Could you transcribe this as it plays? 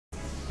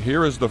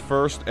Here is the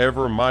first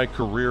ever My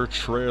Career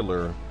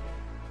trailer.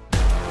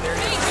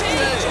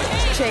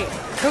 Jay,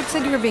 Coach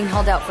said you were being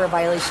held out for a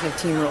violation of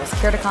team rules.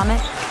 Care to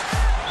comment?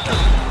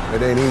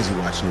 It ain't easy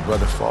watching your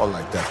brother fall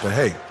like that, but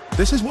hey,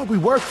 this is what we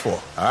work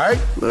for, all right?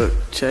 Look,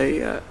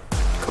 Jay,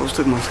 Coach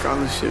took my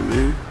scholarship,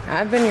 man.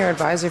 I've been your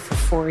advisor for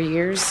 4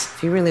 years.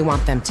 If you really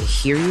want them to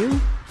hear you,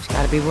 you've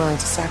got to be willing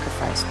to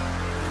sacrifice.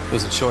 It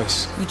was a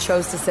choice. You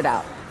chose to sit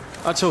out.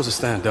 I chose to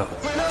stand up.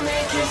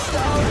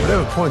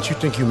 Whatever point you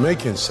think you're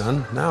making,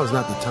 son, now is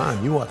not the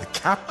time. You are the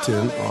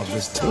captain of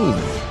this team.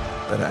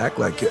 Better act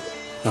like it.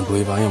 I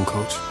believe I am,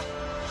 Coach.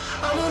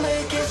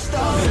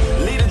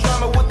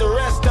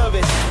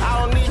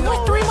 You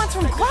were 3 months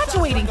from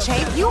graduating,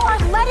 Che. You are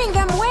letting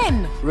them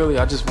win. Really,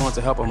 I just wanted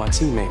to help out my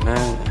teammate,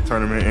 man.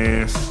 Tournament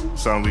ends,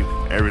 suddenly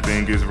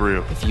everything gets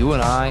real. If you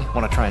and I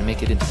want to try and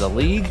make it into the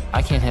league,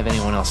 I can't have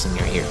anyone else in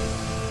your ear.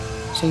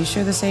 So you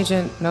sure this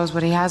agent knows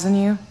what he has in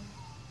you?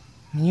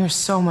 I mean, you're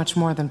so much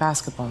more than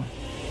basketball.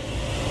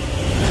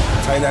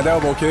 Tighten that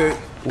elbow, kid.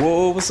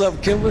 Whoa, what's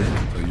up, Kimber?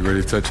 So you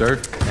ready to touch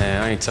earth?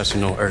 Man, I ain't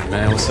touching no earth,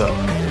 man. What's up?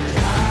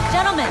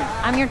 Gentlemen,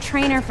 I'm your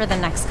trainer for the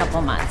next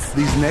couple months.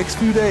 These next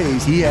few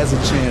days, he has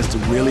a chance to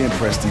really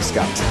impress these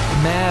scouts.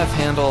 Mav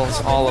handles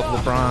all of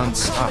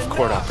LeBron's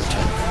off-court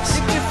opportunities.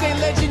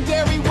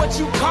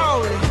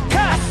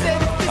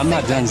 I'm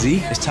not done,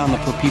 Z. It's time to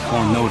put people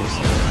on notice.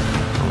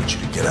 I want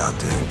you to get out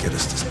there and get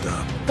us this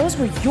dub. Those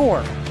were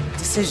your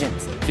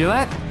decisions. Feel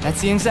that?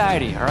 That's the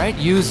anxiety, all right?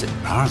 Use it.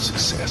 Our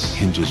success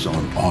hinges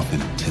on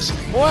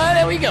authenticity. Well,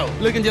 there we go.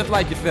 Looking just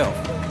like yourself.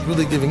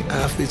 Really giving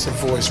athletes a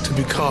voice to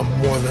become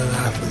more than an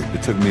athlete.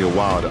 It took me a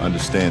while to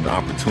understand the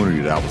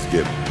opportunity that I was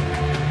given.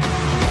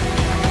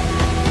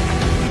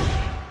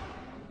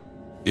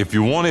 If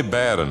you want it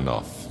bad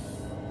enough,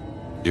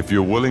 if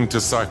you're willing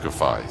to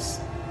sacrifice,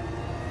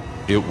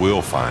 it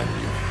will find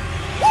you.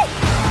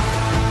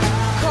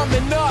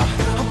 Coming up,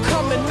 I'm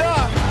coming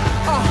up.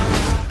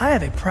 I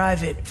have a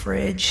private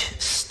fridge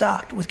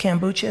stocked with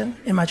kombucha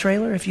in my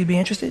trailer, if you'd be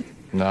interested.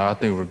 Nah, I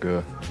think we're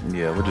good.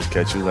 Yeah, we'll just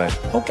catch you later.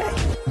 Okay.